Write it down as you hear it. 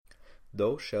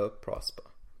Thou Shalt Prosper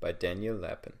by Daniel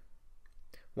Lapin.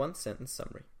 One sentence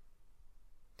summary.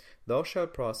 Thou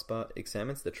Shalt Prosper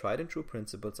examines the tried and true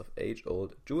principles of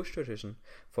age-old Jewish tradition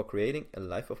for creating a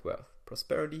life of wealth,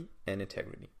 prosperity, and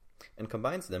integrity, and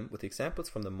combines them with examples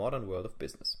from the modern world of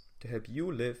business to help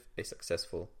you live a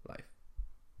successful life.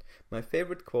 My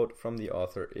favorite quote from the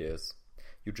author is,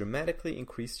 "You dramatically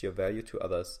increase your value to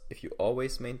others if you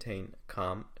always maintain a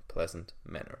calm and pleasant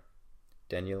manner."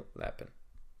 Daniel Lapin.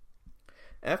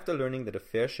 After learning that a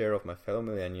fair share of my fellow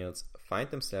millennials find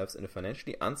themselves in a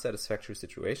financially unsatisfactory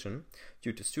situation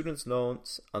due to student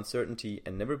loans, uncertainty,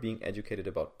 and never being educated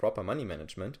about proper money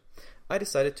management, I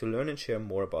decided to learn and share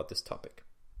more about this topic.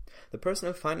 The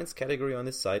personal finance category on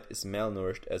this site is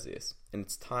malnourished as is, and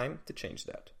it's time to change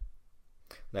that.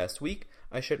 Last week,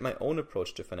 I shared my own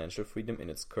approach to financial freedom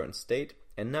in its current state,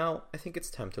 and now I think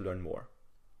it's time to learn more.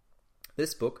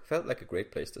 This book felt like a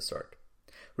great place to start.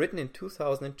 Written in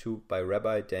 2002 by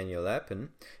Rabbi Daniel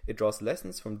Lapin, it draws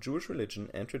lessons from Jewish religion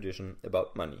and tradition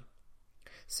about money.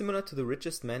 Similar to The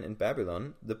Richest Man in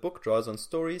Babylon, the book draws on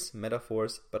stories,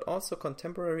 metaphors, but also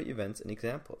contemporary events and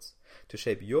examples to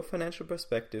shape your financial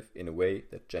perspective in a way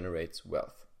that generates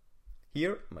wealth.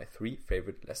 Here are my 3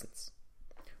 favorite lessons.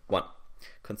 1.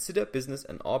 Consider business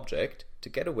an object to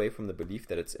get away from the belief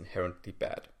that it's inherently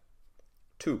bad.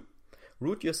 2.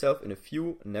 Root yourself in a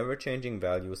few never-changing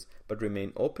values, but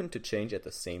remain open to change at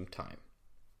the same time.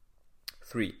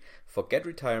 3. Forget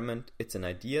retirement. It's an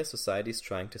idea society's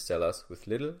trying to sell us with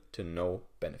little to no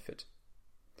benefit.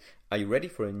 Are you ready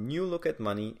for a new look at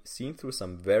money seen through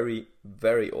some very,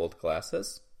 very old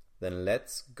glasses? Then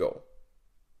let's go.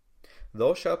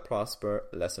 Thou Shalt Prosper,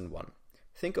 Lesson 1.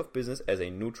 Think of business as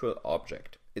a neutral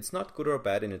object. It's not good or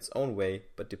bad in its own way,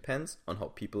 but depends on how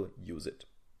people use it.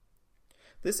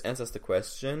 This answers the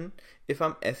question, if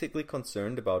I'm ethically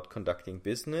concerned about conducting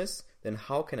business, then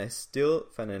how can I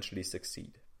still financially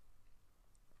succeed?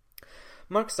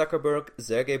 Mark Zuckerberg,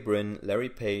 Sergey Brin, Larry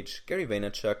Page, Gary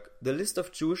Vaynerchuk, the list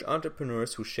of Jewish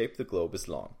entrepreneurs who shaped the globe is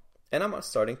long, and I'm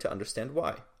starting to understand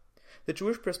why. The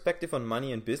Jewish perspective on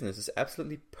money and business is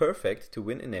absolutely perfect to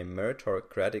win in a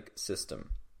meritocratic system.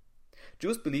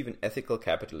 Jews believe in ethical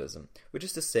capitalism, which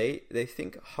is to say they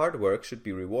think hard work should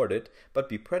be rewarded but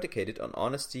be predicated on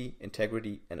honesty,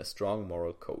 integrity, and a strong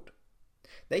moral code.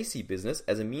 They see business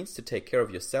as a means to take care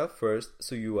of yourself first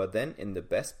so you are then in the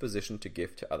best position to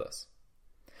give to others.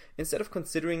 Instead of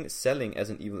considering selling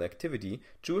as an evil activity,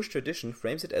 Jewish tradition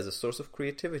frames it as a source of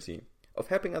creativity, of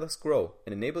helping others grow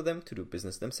and enable them to do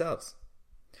business themselves.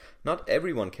 Not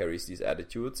everyone carries these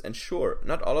attitudes, and sure,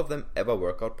 not all of them ever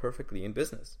work out perfectly in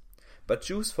business. But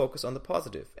Jews focus on the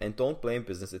positive and don't blame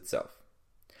business itself.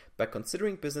 By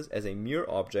considering business as a mere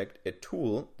object, a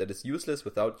tool that is useless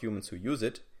without humans who use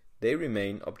it, they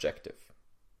remain objective.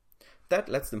 That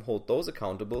lets them hold those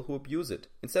accountable who abuse it,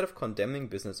 instead of condemning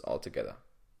business altogether.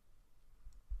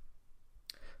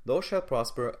 Thou Shalt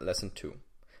Prosper, Lesson 2.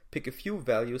 Pick a few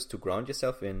values to ground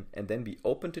yourself in and then be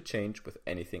open to change with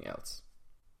anything else.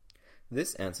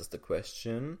 This answers the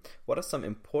question, what are some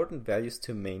important values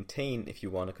to maintain if you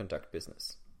want to conduct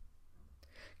business?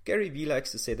 Gary Vee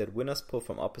likes to say that winners pull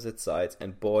from opposite sides,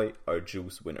 and boy, are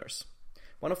Jews winners.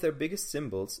 One of their biggest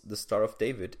symbols, the Star of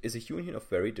David, is a union of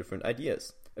very different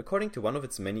ideas, according to one of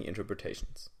its many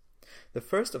interpretations. The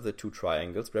first of the 2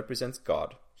 triangles represents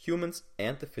God, humans,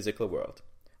 and the physical world.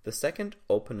 The second,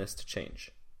 openness to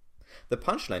change. The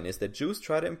punchline is that Jews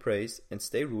try to embrace and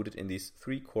stay rooted in these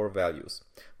 3 core values,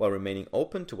 while remaining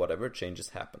open to whatever changes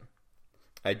happen.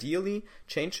 Ideally,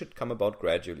 change should come about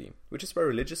gradually, which is why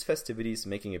religious festivities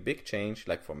making a big change,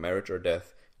 like for marriage or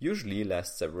death, usually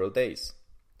last several days.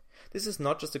 This is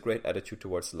not just a great attitude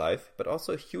towards life, but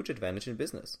also a huge advantage in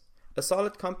business. A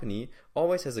solid company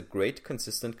always has a great,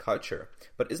 consistent culture,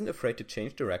 but isn't afraid to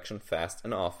change direction fast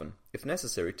and often, if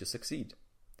necessary to succeed.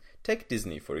 Take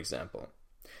Disney, for example.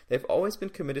 They've always been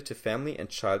committed to family and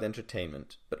child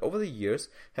entertainment, but over the years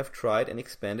have tried and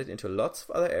expanded into lots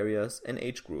of other areas and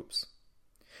age groups.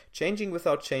 Changing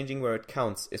without changing where it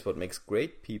counts is what makes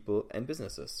great people and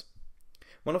businesses.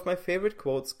 One of my favorite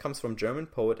quotes comes from German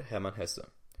poet Hermann Hesse.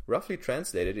 Roughly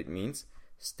translated, it means,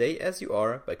 stay as you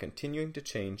are by continuing to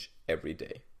change every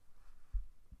day.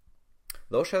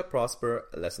 Thou Shalt Prosper,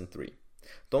 Lesson 3.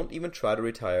 Don't even try to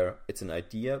retire. It's an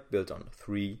idea built on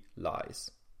 3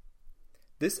 lies.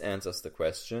 This answers the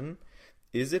question,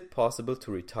 is it possible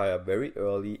to retire very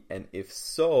early, and if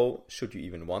so, should you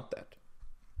even want that?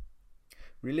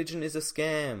 Religion is a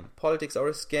scam, politics are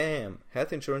a scam,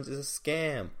 health insurance is a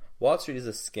scam, Wall Street is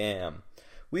a scam.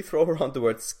 We throw around the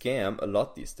word scam a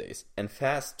lot these days, and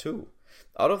fast too.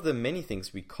 Out of the many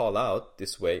things we call out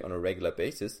this way on a regular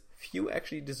basis, few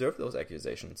actually deserve those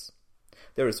accusations.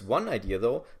 There is one idea,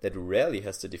 though, that rarely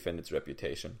has to defend its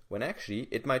reputation, when actually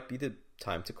it might be the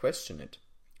time to question it.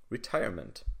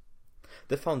 Retirement.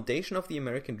 The foundation of the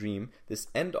American dream, this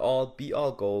end-all,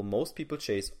 be-all goal most people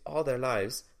chase all their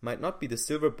lives, might not be the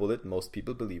silver bullet most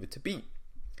people believe it to be.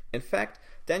 In fact,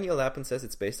 Daniel Lapin says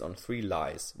it's based on 3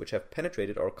 lies, which have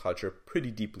penetrated our culture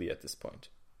pretty deeply at this point.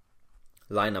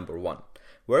 Lie number 1.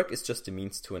 Work is just a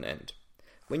means to an end.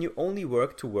 When you only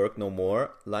work to work no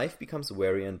more, life becomes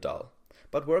weary and dull.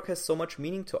 But work has so much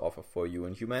meaning to offer for you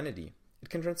and humanity. It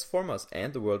can transform us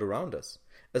and the world around us,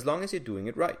 as long as you're doing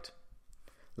it right.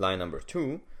 Lie number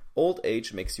 2. Old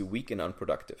age makes you weak and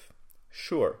unproductive.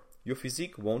 Sure, your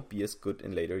physique won't be as good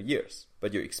in later years,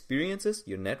 but your experiences,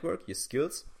 your network, your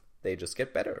skills, they just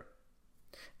get better.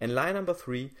 And lie number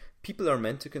 3. People are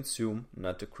meant to consume,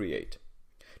 not to create.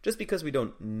 Just because we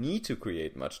don't need to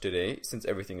create much today, since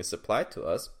everything is supplied to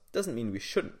us, doesn't mean we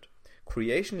shouldn't.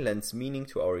 Creation lends meaning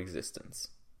to our existence.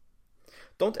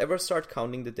 Don't ever start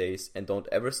counting the days, and don't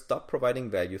ever stop providing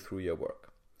value through your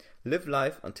work. Live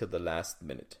life until the last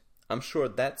minute. I'm sure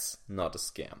that's not a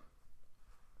scam.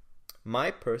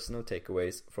 My personal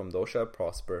takeaways from Thou Shalt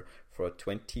Prosper for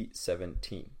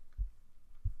 2017.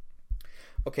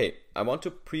 Okay, I want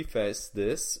to preface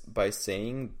this by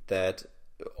saying that,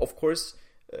 of course,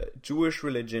 Jewish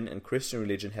religion and Christian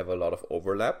religion have a lot of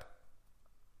overlap.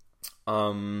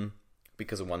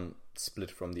 Because of one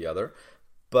split from the other,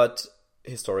 but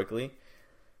historically,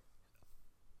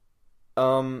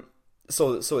 so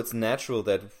it's natural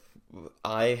that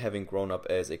I, having grown up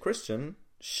as a Christian,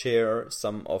 share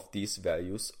some of these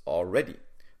values already.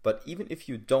 But even if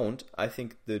you don't, I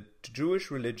think the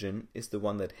Jewish religion is the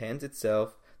one that hands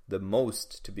itself the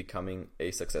most to becoming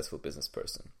a successful business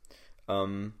person.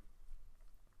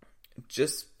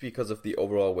 Just because of the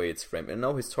overall way it's framed. And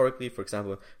now historically, for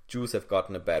example, Jews have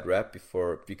gotten a bad rap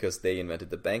because they invented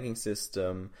the banking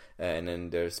system, and then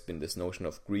there's been this notion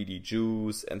of greedy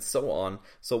Jews and so on.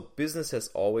 So business has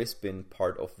always been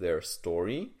part of their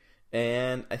story.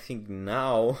 And I think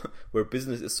now, where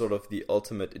business is sort of the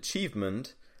ultimate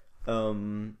achievement,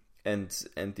 and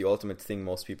the ultimate thing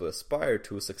most people aspire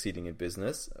to, succeeding in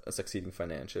business, succeeding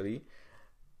financially,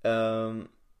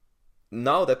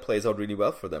 now that plays out really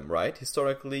well for them, right?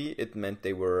 Historically, it meant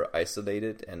they were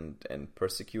isolated and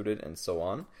persecuted and so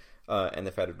on. And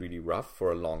they've had it really rough for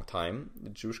a long time, the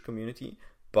Jewish community.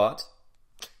 But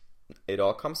it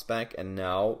all comes back, and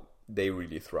now they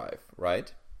really thrive,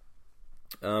 right?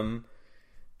 I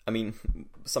mean,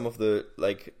 some of the,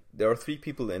 there are 3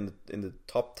 people in the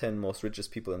top 10 most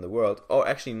richest people in the world. Oh,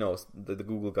 actually, no, the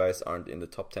Google guys aren't in the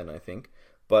top 10, I think.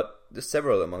 But there's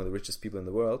several among the richest people in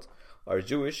the world are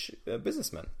Jewish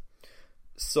businessmen.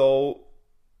 So,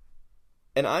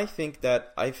 and I think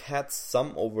that I've had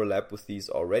some overlap with these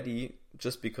already,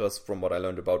 just because from what I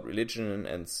learned about religion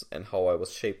and how I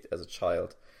was shaped as a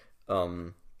child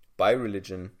by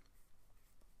religion.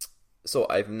 So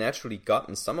I've naturally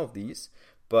gotten some of these,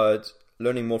 but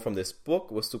learning more from this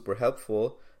book was super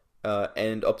helpful.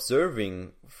 And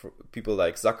observing people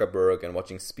like Zuckerberg and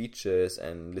watching speeches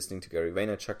and listening to Gary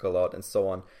Vaynerchuk a lot and so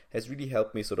on has really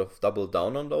helped me sort of double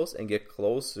down on those and get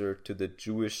closer to the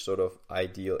Jewish sort of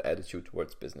ideal attitude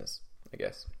towards business, I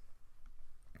guess.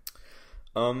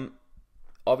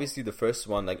 Obviously the first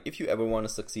one, if you ever want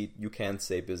to succeed, you can't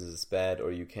say business is bad,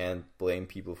 or you can't blame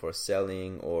people for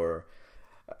selling, or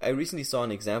I recently saw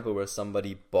an example where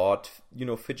somebody bought,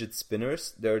 fidget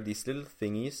spinners. There are these little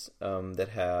thingies that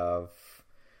have,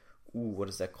 what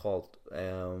is that called?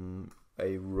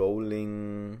 A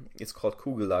rolling, it's called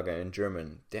Kugellager in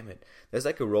German. Damn it. There's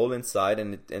a roll inside,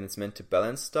 and it's meant to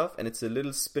balance stuff, and it's a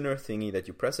little spinner thingy that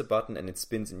you press a button and it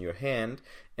spins in your hand,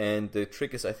 and the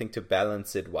trick is, I think, to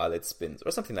balance it while it spins,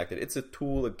 or something like that. It's a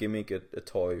tool, a gimmick, a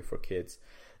toy for kids.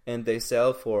 And they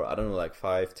sell for, I don't know, $5,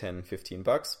 $10,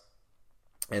 $15.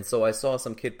 And so I saw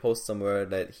some kid post somewhere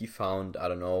that he found, I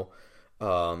don't know,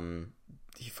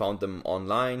 he found them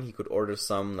online. He could order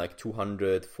some,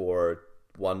 200 for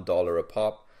 $1 a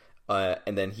pop.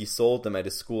 And then he sold them at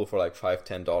his school for $5,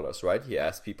 $10, right? He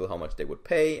asked people how much they would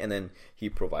pay, and then he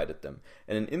provided them.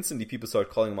 And then instantly people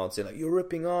started calling him out, saying, you're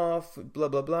ripping off, blah,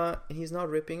 blah, blah. And he's not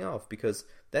ripping off, because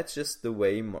that's just the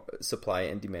way supply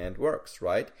and demand works,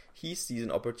 right? He sees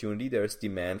an opportunity. There's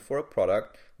demand for a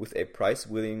product with a price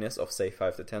willingness of, say,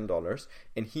 $5 to $10,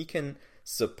 and he can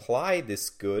supply this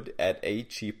good at a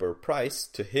cheaper price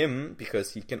to him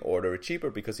because he can order it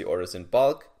cheaper because he orders in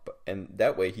bulk, and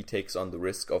that way he takes on the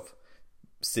risk of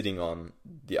sitting on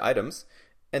the items,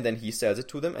 and then he sells it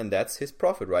to them, and that's his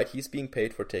profit, right? He's being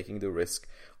paid for taking the risk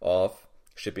of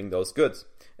shipping those goods.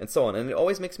 and so on. And it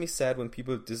always makes me sad when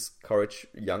people discourage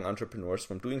young entrepreneurs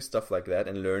from doing stuff like that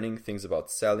and learning things about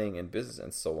selling and business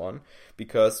and so on,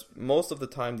 because most of the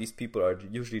time these people are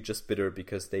usually just bitter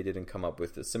because they didn't come up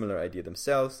with a similar idea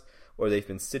themselves, or they've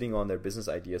been sitting on their business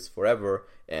ideas forever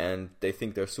and they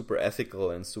think they're super ethical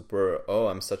and super, oh,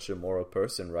 I'm such a moral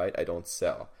person, right? I don't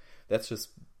sell. That's just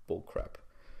bullcrap.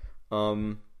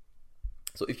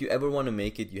 So if you ever want to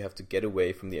make it, you have to get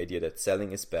away from the idea that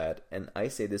selling is bad. And I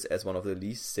say this as one of the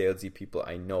least salesy people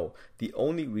I know. The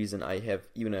only reason I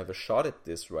even have a shot at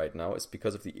this right now is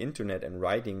because of the internet and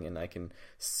writing, and I can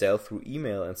sell through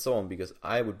email and so on, because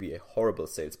I would be a horrible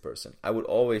salesperson. I would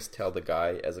always tell the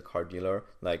guy as a car dealer,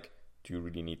 like, do you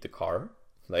really need the car?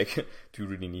 Like, do you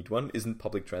really need one? Isn't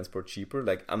public transport cheaper?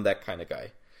 Like, I'm that kind of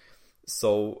guy.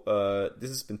 So this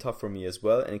has been tough for me as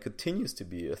well, and it continues to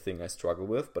be a thing I struggle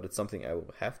with, but it's something I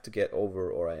will have to get over,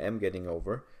 or I am getting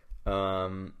over,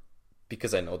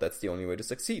 because I know that's the only way to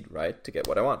succeed, right? To get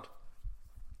what I want.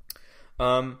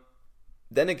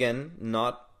 Then again,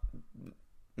 not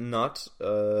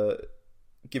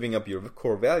giving up your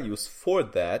core values for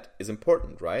that is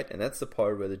important, right? And that's the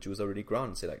part where the Jews are really ground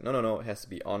and say like, no, it has to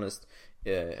be honest,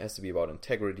 it has to be about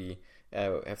integrity,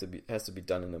 has to be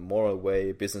done in a moral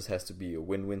way, business has to be a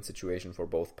win-win situation for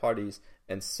both parties,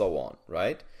 and so on,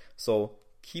 right? So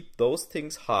keep those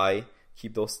things high,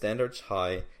 keep those standards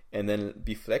high, and then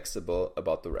be flexible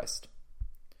about the rest.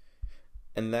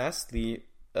 And lastly,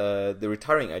 the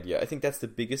retiring idea. I think that's the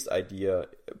biggest idea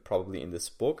probably in this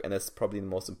book, and that's probably the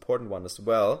most important one as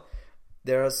well.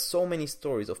 There are so many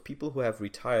stories of people who have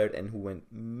retired and who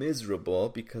went miserable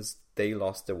because they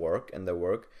lost their work, and their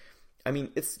work, I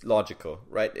mean, it's logical,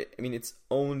 right? I mean, it's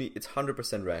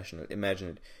 100% rational. Imagine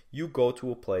it. You go to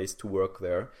a place to work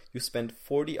there, you spend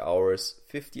 40 hours,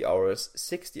 50 hours,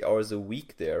 60 hours a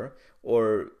week there,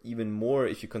 or even more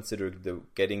if you consider the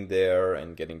getting there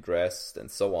and getting dressed and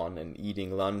so on, and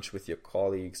eating lunch with your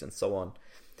colleagues and so on.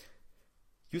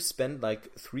 You spend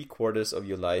like 3/4 of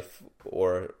your life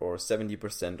or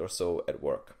 70% or so at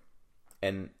work.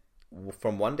 And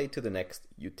from one day to the next,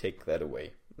 you take that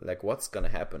away. Like, what's gonna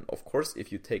happen? Of course,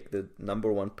 if you take the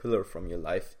number one pillar from your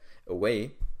life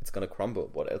away, it's gonna crumble.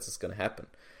 What else is gonna happen?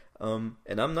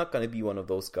 And I'm not gonna be one of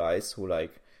those guys who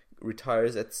like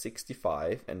retires at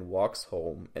 65 and walks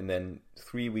home and then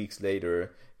 3 weeks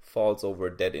later falls over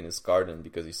dead in his garden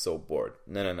because he's so bored.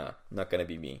 No, not gonna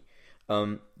be me.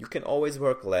 You can always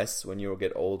work less when you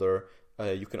get older.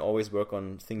 You can always work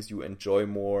on things you enjoy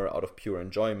more out of pure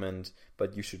enjoyment,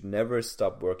 but you should never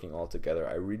stop working altogether.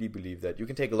 I really believe that. You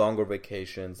can take longer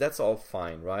vacations. That's all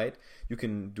fine, right? You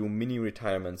can do mini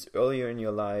retirements earlier in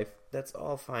your life. That's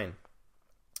all fine.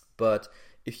 But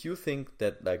if you think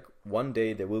that like one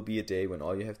day there will be a day when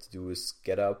all you have to do is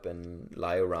get up and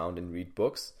lie around and read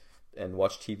books and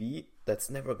watch TV,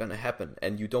 that's never going to happen.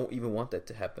 And you don't even want that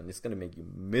to happen. It's going to make you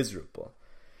miserable.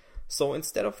 So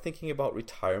instead of thinking about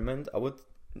retirement,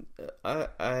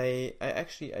 I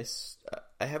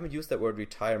haven't used that word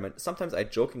retirement. Sometimes I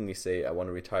jokingly say I want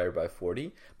to retire by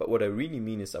 40, but what I really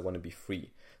mean is I want to be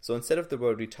free. So instead of the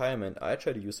word retirement, I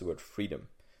try to use the word freedom.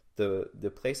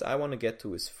 The place I want to get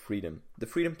to is freedom. The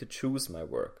freedom to choose my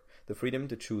work, the freedom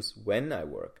to choose when I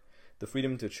work, the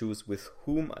freedom to choose with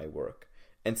whom I work,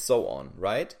 and so on,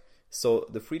 right? So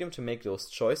the freedom to make those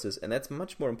choices, and that's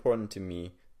much more important to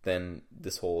me than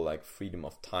this whole like freedom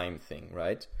of time thing,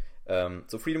 right?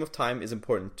 So freedom of time is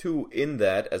important too, in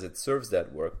that as it serves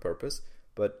that work purpose,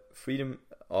 but freedom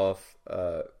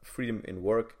in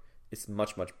work is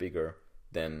much bigger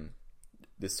than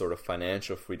this sort of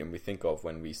financial freedom we think of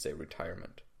when we say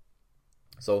retirement.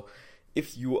 So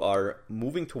if you are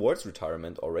moving towards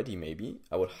retirement already, maybe,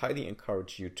 I would highly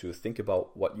encourage you to think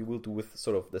about what you will do with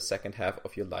sort of the second half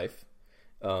of your life,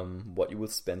 what you will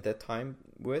spend that time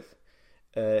with.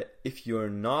 If you're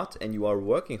not and you are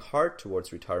working hard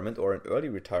towards retirement or an early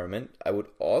retirement, I would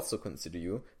also consider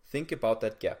you think about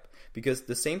that gap, because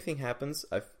the same thing happens.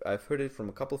 I've heard it from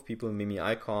a couple of people, Mimi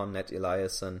Icon, Nat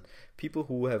Eliasson, people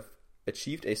who have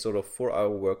achieved a sort of 4-hour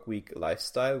work week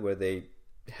lifestyle where they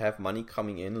have money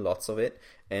coming in, lots of it,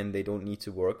 and they don't need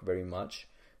to work very much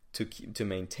to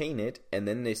maintain it, and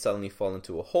then they suddenly fall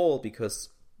into a hole because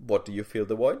what do you fill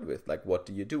the void with? Like, what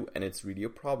do you do? And it's really a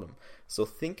problem. So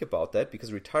think about that,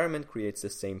 because retirement creates the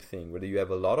same thing. Whether you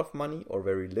have a lot of money or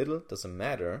very little, doesn't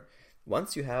matter.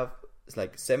 Once you have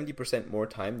like 70% more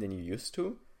time than you used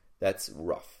to, that's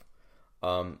rough.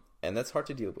 And that's hard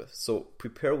to deal with. So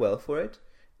prepare well for it.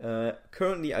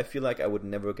 Currently, I feel like I would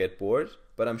never get bored,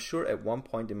 but I'm sure at one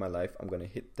point in my life, I'm going to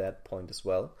hit that point as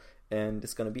well. And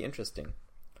it's going to be interesting.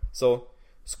 So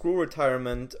screw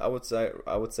retirement. I would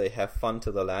say have fun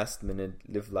to the last minute,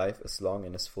 live life as long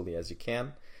and as fully as you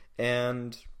can.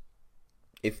 And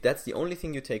if that's the only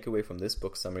thing you take away from this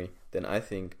book summary, then I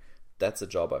think that's a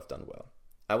job I've done well.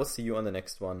 I will see you on the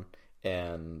next one,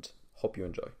 and hope you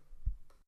enjoy.